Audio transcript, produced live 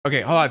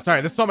Okay, hold on.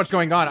 Sorry, there's so much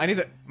going on. I need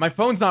to... My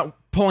phone's not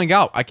pulling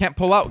out. I can't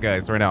pull out,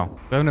 guys, right now. Do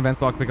I have an events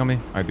lockpick on me?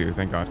 I do,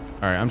 thank God.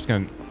 All right, I'm just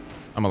gonna...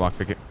 I'm gonna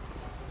lockpick it.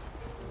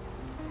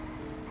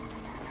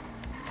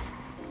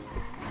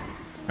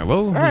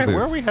 Hello? All Who's right, this?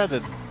 where are we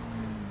headed?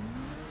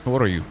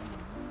 What are you?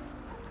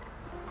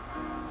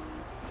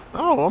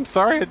 Oh, I'm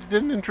sorry. I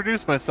didn't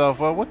introduce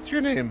myself. What's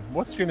your name?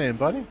 What's your name,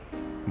 buddy?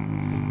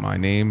 My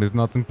name is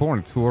not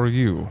important. Who are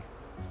you?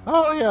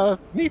 Oh, yeah,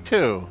 me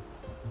too.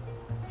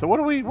 So what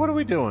are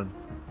we doing?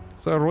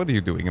 Sir, what are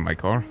you doing in my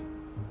car?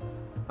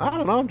 I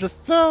don't know. I'm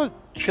just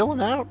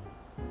chilling out,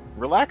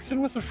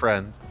 relaxing with a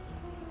friend.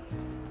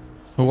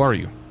 Who are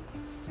you?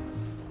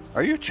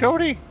 Are you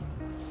Chody?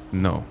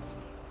 No.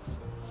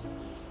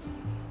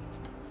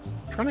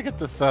 I'm trying to get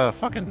this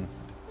fucking...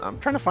 I'm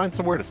trying to find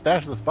somewhere to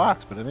stash this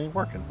box, but it ain't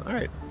working. All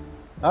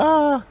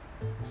right.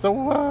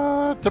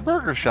 So to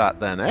Burger Shot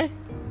then, eh?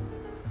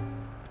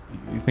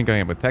 You think I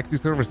am a taxi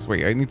service?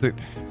 Wait, I need to...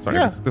 Sorry,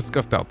 Yeah. this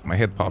scuffed out. My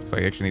head popped, so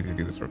I actually need to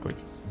do this real quick.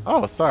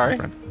 Oh, My sorry.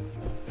 friend.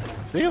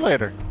 See you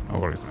later. No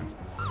worries, man.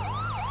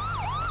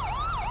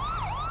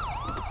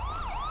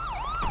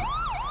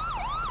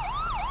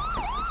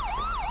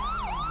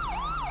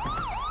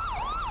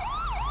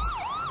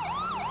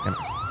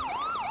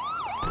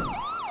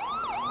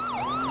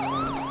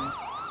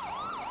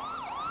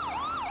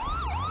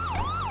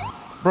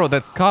 Bro,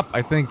 that cop,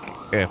 I think,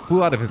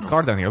 flew out of his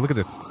car down here. Look at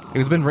this.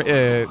 He's been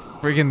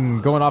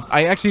freaking going off.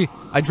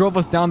 I drove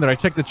us down there. I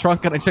checked the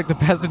trunk and I checked the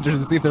passengers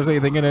to see if there's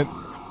anything in it.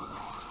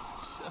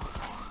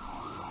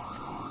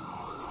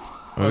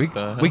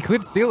 We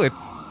could steal it.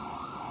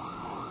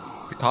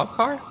 The cop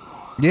car?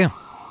 Yeah.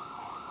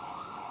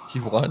 Do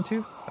you want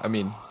to? I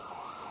mean,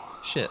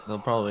 shit, they'll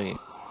probably...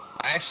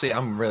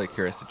 I'm really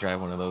curious to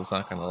drive one of those,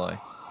 not gonna lie.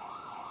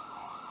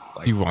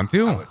 Like, Do you want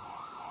to?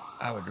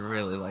 I would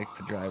really like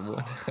to drive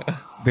one.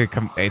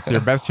 It's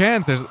your best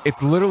chance.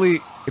 It's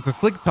a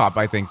slick top,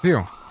 I think,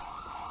 too.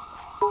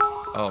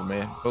 Oh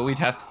man, but we'd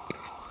have to...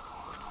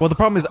 Well, the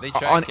problem is They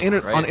track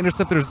it, right? on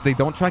interceptors they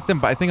don't track them,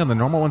 but I think on the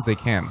normal ones they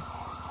can.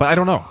 But I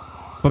don't know.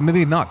 But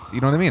maybe not.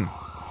 You know what I mean?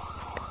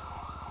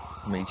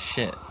 I mean,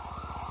 shit.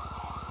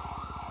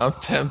 I'm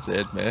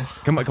tempted, man.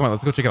 Come on,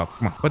 let's go check it out.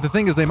 Come on. But the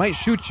thing is, they might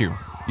shoot you.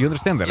 You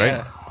understand that,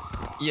 right?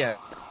 Yeah.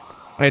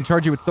 And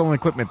charge you with stolen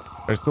equipment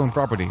or stolen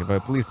property of a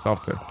police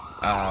officer.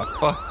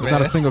 Fuck, There's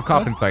man. not a single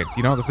cop in sight.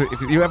 You know,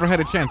 if you ever had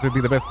a chance, it'd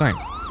be the best time.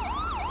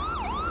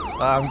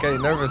 I'm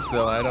getting nervous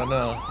though. I don't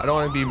know. I don't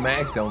want to be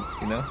mag dumped,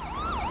 you know.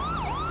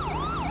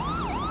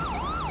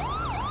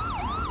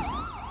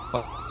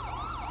 But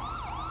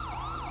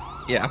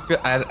yeah,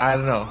 I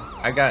don't know.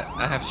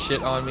 I have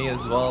shit on me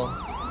as well.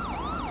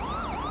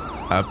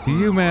 Up to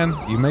you, man.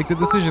 You make the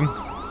decision.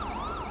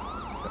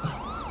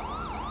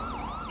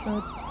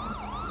 God,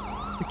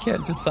 I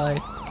can't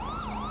decide.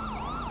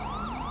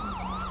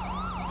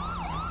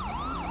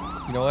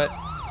 You know what?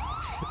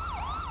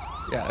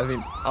 Yeah, I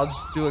mean, I'll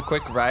just do a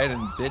quick ride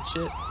and bitch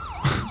it.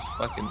 Just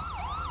fucking.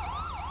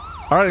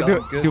 All right,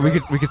 Sound good, dude. bro.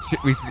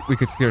 We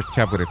could scare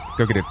Chap with it.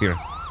 Go get it here.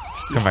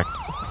 Come back.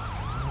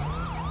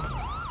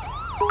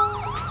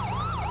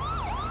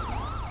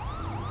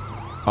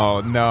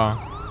 Oh no.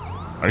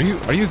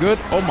 Are you good?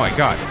 Oh my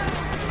God.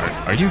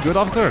 Are you good,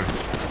 officer?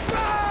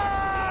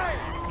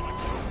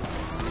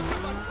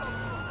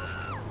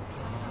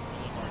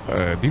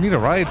 Do you need a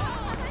ride?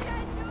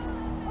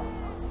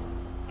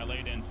 I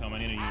laid in, Tom. I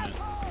need a unit.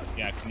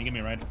 Yeah, can you give me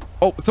a ride?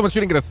 Oh, someone's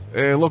shooting at us.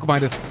 Local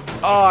behind us.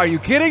 Oh, are you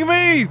kidding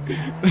me?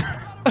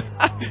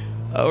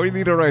 Oh, we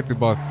need a ride to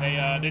boss.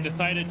 They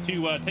decided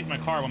to take my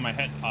car when my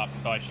head popped,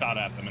 so I shot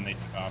at them and they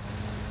took off.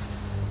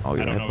 Oh, I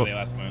yeah. don't know where they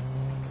last moved.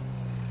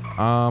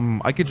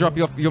 I could drop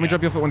you off. You want me to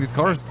drop you off at one of these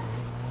cars?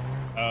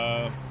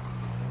 Can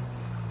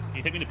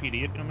you take me to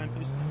PD if you don't mind,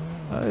 please?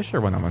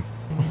 Sure, why not, man?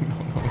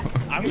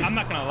 I'm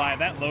not gonna lie,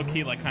 that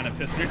low-key like kind of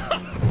pissed me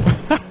off.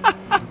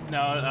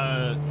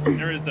 No,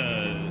 there is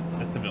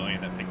a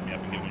civilian that picked me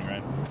up and gave me a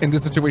ride. In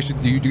this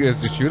situation, do you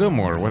guys just shoot him,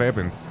 or what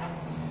happens?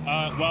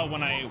 Well,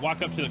 when I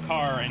walk up to the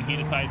car and he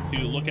decides to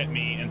look at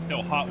me and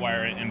still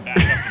hotwire it and back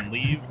up and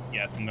leave,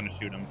 yes, I'm gonna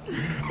shoot him.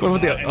 What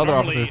about the other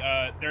normally,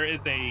 officers? There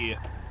is a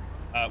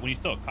when you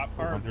steal a cop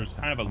car, there's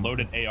kind of a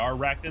loaded AR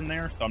racked in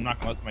there, so I'm not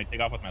gonna let somebody take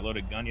off with my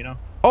loaded gun, you know?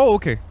 Oh,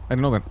 okay. I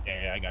didn't know that.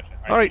 Yeah, I got you.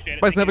 All right,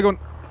 bye, have a good one.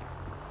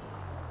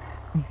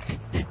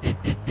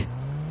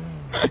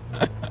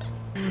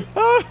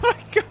 Oh my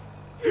God!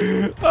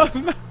 Oh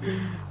no!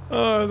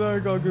 Oh no!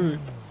 Go good.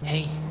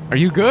 Hey, Are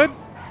you good?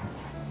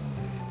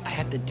 I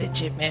had to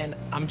ditch it, man.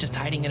 I'm just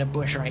hiding in a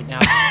bush right now.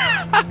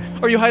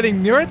 Are you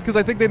hiding near it? Because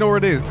I think they know where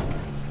it is.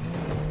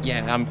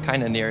 Yeah, I'm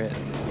kind of near it.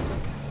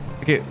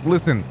 Okay,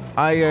 listen.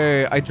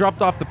 I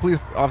dropped off the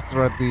police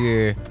officer at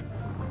the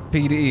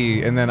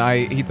PD, and then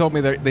he told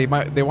me that they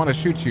want to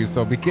shoot you,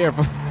 so be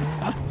careful.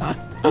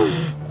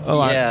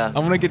 Hold on. Yeah.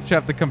 I'm gonna get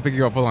Chap to come pick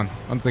you up. Hold on,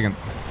 1 second.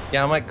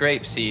 Yeah, I'm at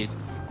Grapeseed.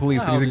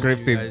 Police, What he's the in hell did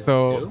you Grapeseed. guys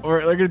So do?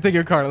 we're gonna take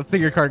your car. Let's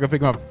take your car. Go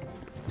pick him up.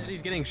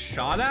 He's getting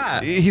shot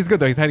at. He's good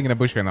though. He's hiding in a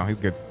bush right now. He's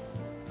good.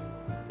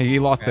 He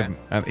lost Okay. him.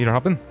 You're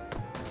hopping?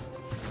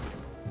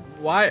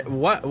 Why?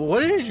 What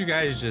did you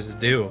guys just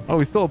do? Oh,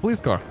 we stole a police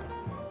car.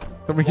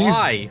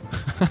 Why?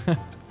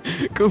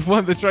 Go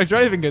fun to try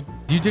driving it.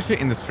 Do you ditch it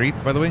in the streets,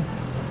 by the way?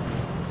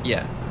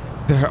 Yeah.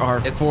 There are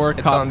It's- 4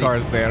 it's cop on the-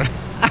 cars there.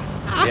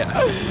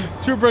 Yeah.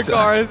 Trooper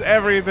cars,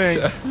 everything.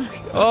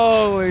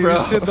 Holy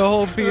Bro. shit, the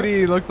whole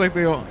PD looks like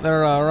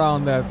they're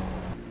around that.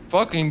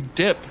 Fucking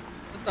dip.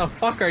 What the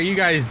fuck are you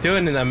guys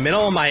doing in the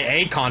middle of my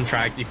A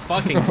contract? You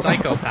fucking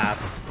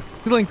psychopaths.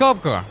 Stealing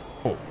cop car.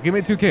 Oh, give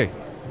me 2K.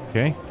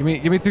 Okay, give me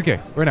 2K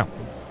right now.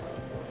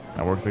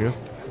 That works, I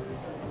guess.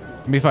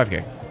 Give me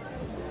 5K.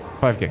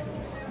 5K.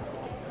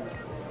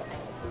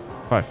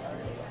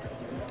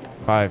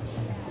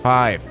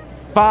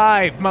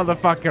 5,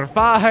 motherfucker.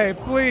 5,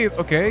 please.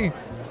 Okay.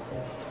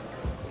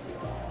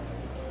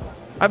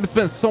 I've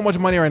spent so much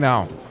money right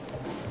now.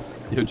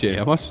 Yo, Jay,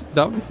 how much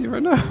down we see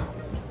right now?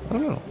 I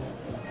don't know.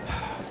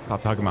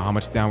 Stop talking about how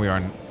much down we are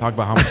and talk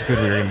about how much good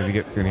we're going to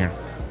get soon here.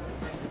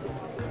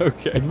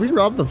 Okay. Did we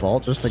rob the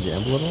vault just to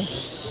gamble at all?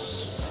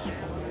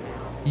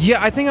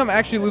 Yeah, I think I'm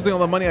actually losing all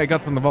the money I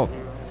got from the vault.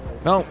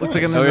 Well, looks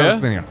like I'm Oh, another yeah?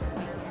 spin here.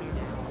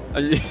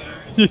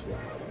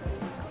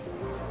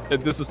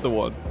 And this is the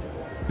one.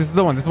 This is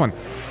the one. This one.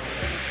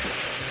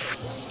 This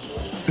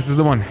is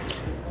the one.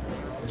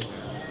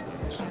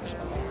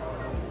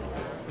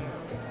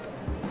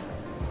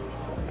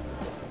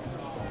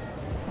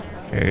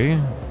 Okay.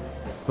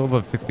 Still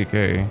above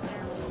 60K.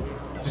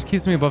 Just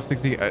keeps me above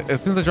 60.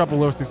 As soon as I drop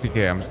below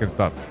 60K, I'm just gonna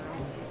stop.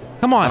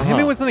 Come on, hit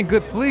me with something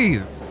good,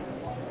 please.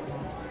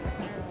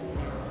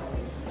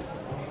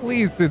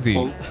 Please, City.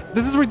 Well-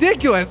 This is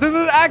ridiculous. This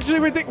is actually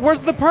ridiculous. Where's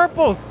the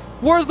purples?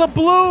 Where's the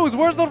blues?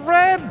 Where's the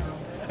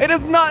reds? It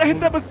has not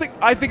hit up a six.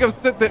 I think I've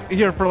sit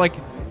here for like,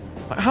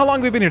 how long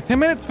have we been here? 10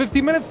 minutes?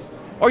 15 minutes?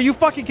 Are you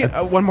fucking kidding?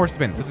 One more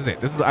spin. This is it.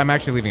 This is. I'm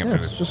actually leaving it Yeah,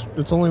 for this.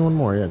 it's only one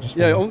more. Yeah, just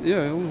Yeah, one more.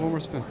 only one more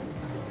spin.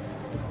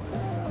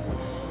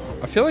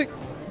 I feel like,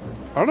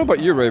 I don't know about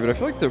you, Ray, but I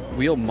feel like the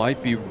wheel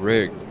might be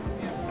rigged.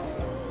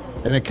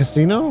 In a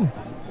casino?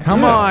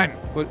 Come Yeah. on.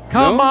 But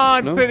Come no,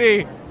 on, no.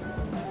 City.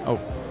 Oh.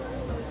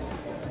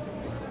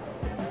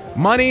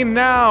 Money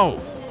now.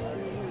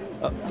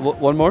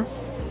 One more?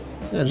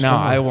 Yeah, just No,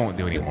 one more. I won't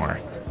do any more.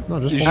 No,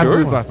 just You one After more.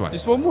 this last one.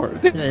 Just one more.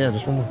 Yeah,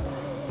 just one more.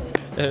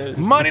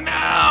 Money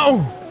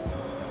now.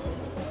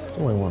 It's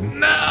only one.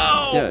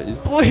 No. Yeah, he's-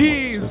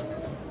 Please.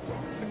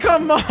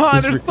 Come on.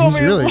 He's There's re- so he's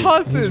many really,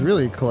 losses. He's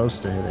really close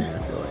to hitting, I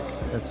feel like.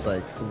 It's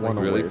like one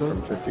really away from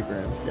close? 50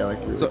 grand. Yeah, like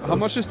really So how close.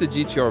 much is the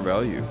GTR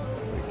value?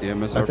 Like the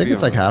MSRP? I think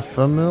it's like on it?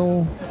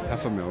 $500,000.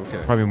 Half a mil, okay.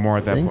 Probably more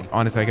at that Think? point.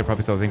 Honestly, I could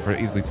probably sell the thing for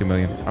easily 2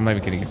 million. I'm not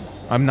even kidding you.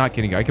 I'm not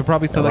kidding you. I could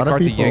probably sell A that lot car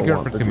of to people Jaeger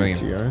want for the 2 million.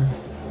 GTR.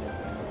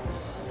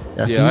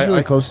 Yeah, so Yeah, he's really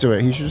I- close to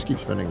it. He should just keep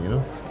spinning, you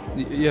know?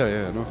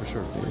 Yeah, no, for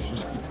sure. He should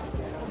just keep...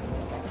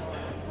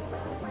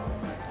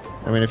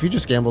 I mean, if he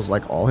just gambles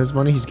like all his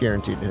money, he's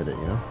guaranteed to hit it,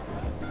 you know?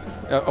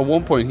 At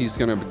one point, he's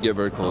gonna get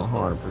very close.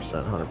 100%,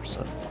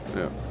 100%.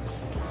 Yeah.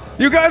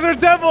 You guys are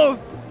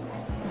devils.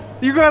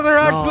 You guys are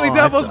actually No,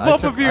 devils, I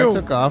both took- of you. I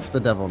took off the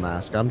devil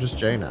mask. I'm just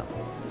Jay now.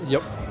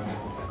 Yep.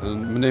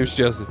 And my name's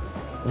Jesse.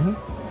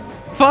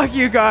 Fuck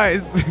you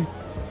guys.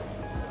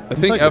 I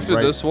think like after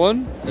right this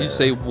one, you there.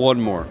 say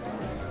one more.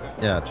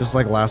 Yeah, just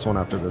like last one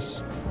after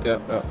this. Yeah.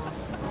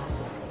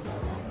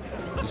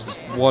 Just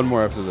one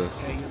more after this.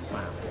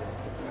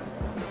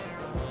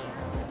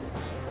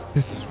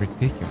 This is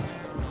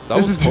ridiculous. That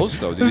This was is- close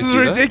though. Did This you is see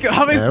that? ridiculous.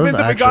 How many Yeah, it was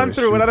spins have we gone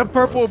actually through without a super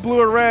purple, close. blue,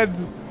 or red? I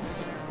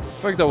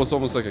feel like that was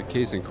almost like a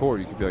case in court.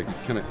 You could be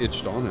like kind of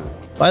itched on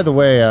it. By the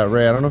way,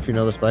 Ray, I don't know if you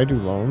know this, but I do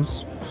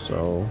loans.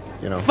 So,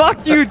 you know.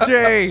 Fuck you,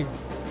 Jay.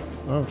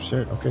 Oh,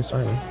 shit. Okay,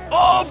 sorry, man.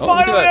 Oh, look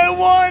at finally that. I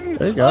won.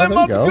 There you go, I'm there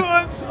you up go.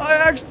 good.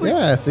 I actually.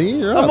 Yeah, see?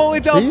 You're up. I'm only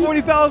down See?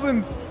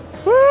 40,000.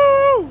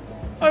 Woo!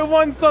 I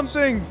won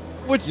something,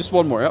 which Just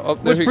one more. Yeah, oh,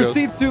 there which he goes.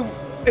 proceeds to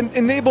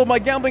enable my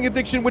gambling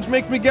addiction, which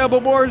makes me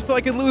gamble more so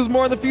I can lose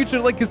more in the future,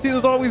 like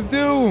casinos always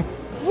do. Woo!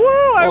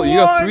 I Oh, won. you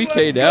got 3K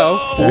Let's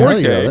now. go. Yeah, there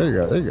you 4K. go. There you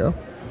go. There you go.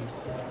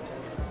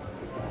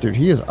 Dude,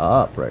 he is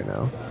up right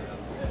now.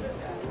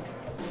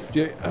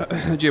 Jay,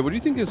 what do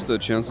you think is the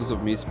chances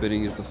of me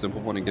spinning is the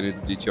simple one and getting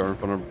the DTR in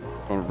front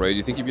of Ray? Do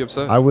you think he'd be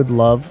upset? I would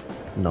love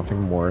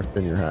nothing more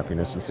than your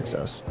happiness and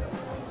success.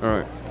 All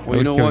right. I Well, you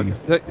would know kill what? you.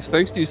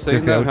 Thanks to you saying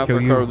Jesse, I that, would half kill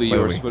our you, car will be by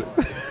the yours. way.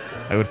 But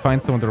I would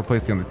find someone to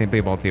replace you on the team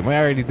baseball team. Well,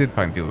 I already did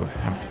find people.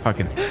 I'm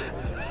fucking.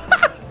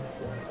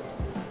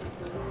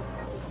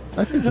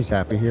 I think he's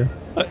happy here.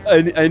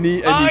 I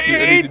need I to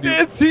hate do.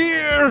 this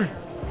here.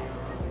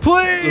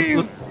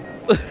 Please.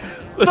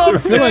 I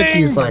Something. feel like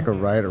he's like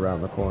right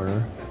around the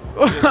corner.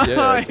 Yeah,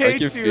 I hate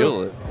can you.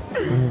 feel it.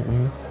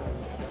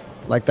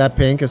 Like that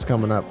pink is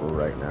coming up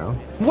right now.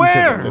 He's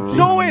Where? hitting 50.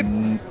 Show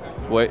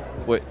it.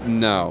 Wait,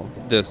 now.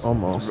 This.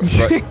 Almost.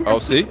 Right. Oh,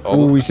 see?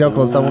 Oh, we see how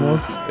close that one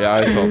was? Yeah,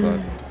 I saw that.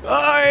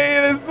 I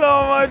hate it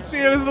so much. He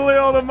has to lay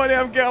all the money.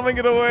 I'm gambling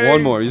it away.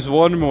 One more. He's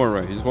one more,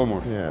 right? He's one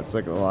more. Yeah, it's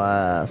like the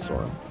last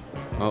one.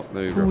 Oh,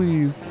 there you go.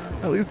 Please.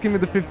 At least give me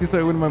the 50 so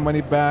I win my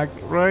money back,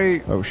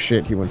 right? Oh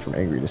shit, he went from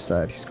angry to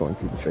sad. He's going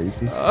through the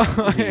phases. I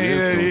hate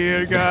is it going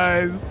here, through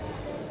guys.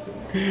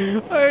 I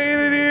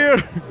hate it here.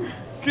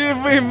 Give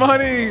me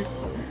money!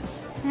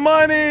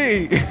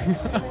 Money!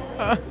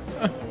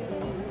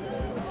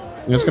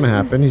 You know what's gonna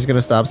happen? He's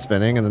gonna stop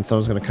spinning, and then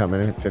someone's gonna come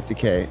in and hit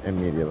 50K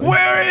immediately.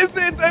 Where is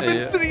it? I've been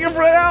Yeah. sitting here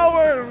for an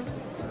hour!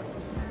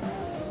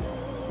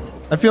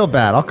 I feel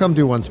bad. I'll come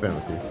do one spin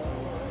with you.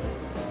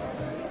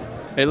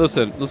 Hey,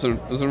 listen,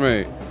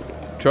 Ray.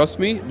 Trust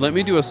me. Let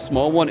me do a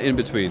small one in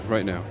between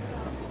right now.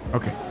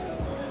 Okay.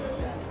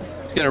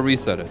 It's gonna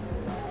reset it.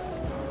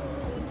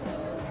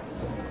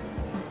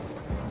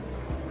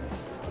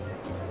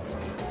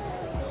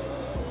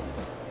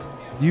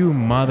 You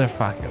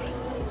motherfucker.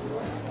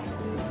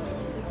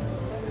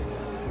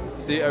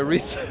 See, I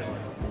reset.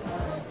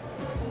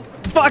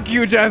 Fuck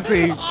you,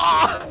 Jesse!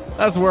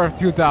 That's worth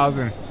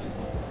 2,000.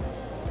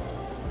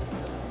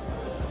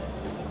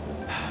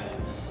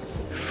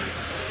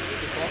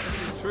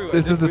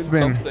 This is the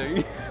spin.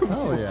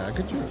 Oh yeah,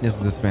 good job. This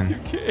is the spin.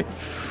 Okay.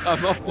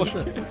 I'm up one. I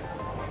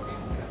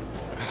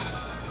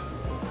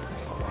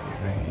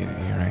hate it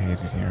here, I hate it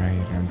here, I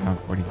hate it. I'm down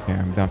 40K,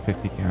 I'm down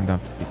 50K, I'm down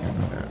 50K. I'm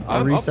down 50K. I'll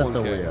I'm reset up the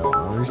 1K. wheel.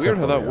 I'll reset Weird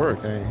the how that wheel,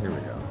 works. Okay, here we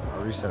go.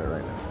 I'll reset it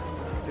right now.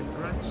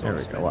 There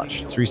we go.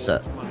 Watch. It's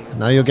reset.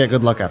 Now you'll get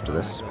good luck after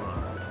this.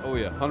 Oh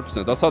yeah,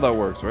 100%. That's how that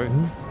works, right?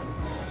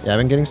 Yeah, I've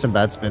been getting some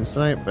bad spins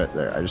tonight, but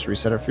there, I just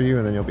reset it for you,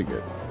 and then you'll be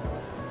good.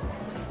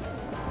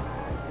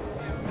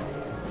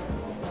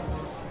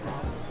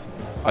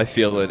 I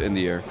feel it in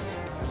the air.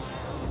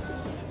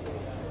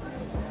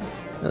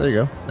 Yeah, there you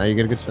go. Now you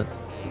get a good spin.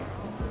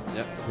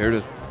 Yeah, here it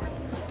is.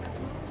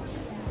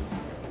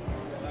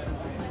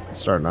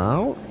 Starting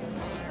out.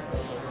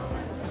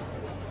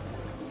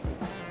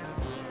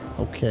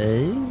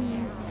 Okay.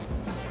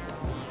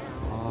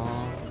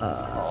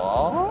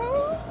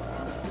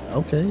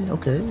 Okay,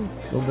 okay.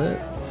 A little bit.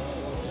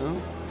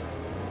 No?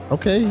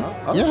 Okay.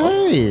 Oh, Yeah, oh.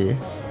 hey.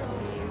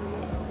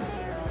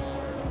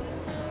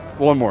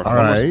 One more. All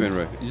One more right. spin,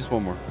 Ray. Just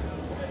one more.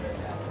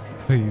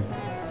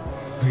 Please.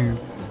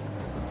 Please.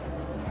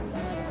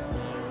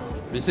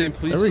 You're saying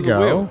please There we to the go.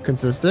 wheel.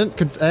 Consistent.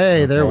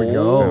 Hey, there we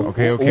go.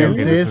 Okay. This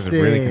is a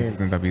really Consistent.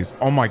 consistent W's.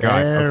 Oh my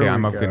god. There Okay,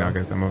 I'm we up good go. now,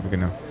 guys. I'm up good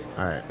now.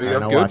 All right. Are you All right,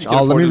 up now good? watch. You can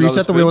Let me afford another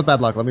reset the wheel spin? with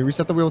bad luck. Let me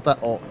reset the wheel with that.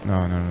 Oh. No.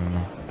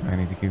 I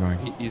need to keep going.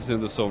 He's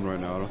in the zone right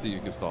now. I don't think you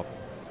can stop.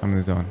 I'm in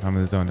the zone. I'm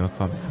in the zone. Don't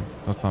stop me.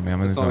 Don't stop me.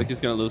 I'm in the It's not zone. like he's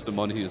gonna lose the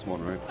money he just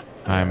won, right?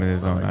 I'm in the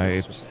it's not zone. like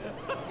It's it's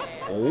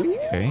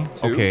okay.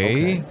 Two,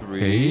 Okay. okay,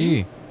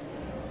 three. Okay.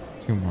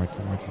 Two more.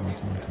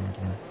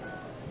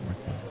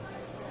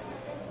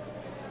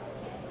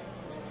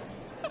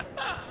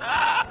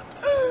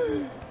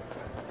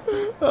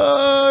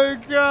 Oh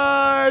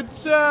god,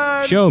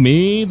 Chad. Show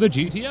me the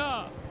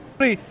GTR.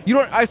 Wait, you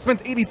know what? I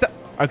spent 80,000.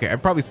 Okay, I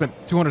probably spent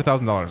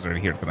 $200,000 already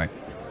here tonight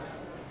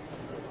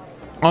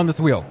on this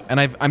wheel, and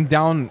I'm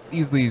down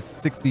easily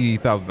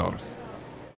 $60,000.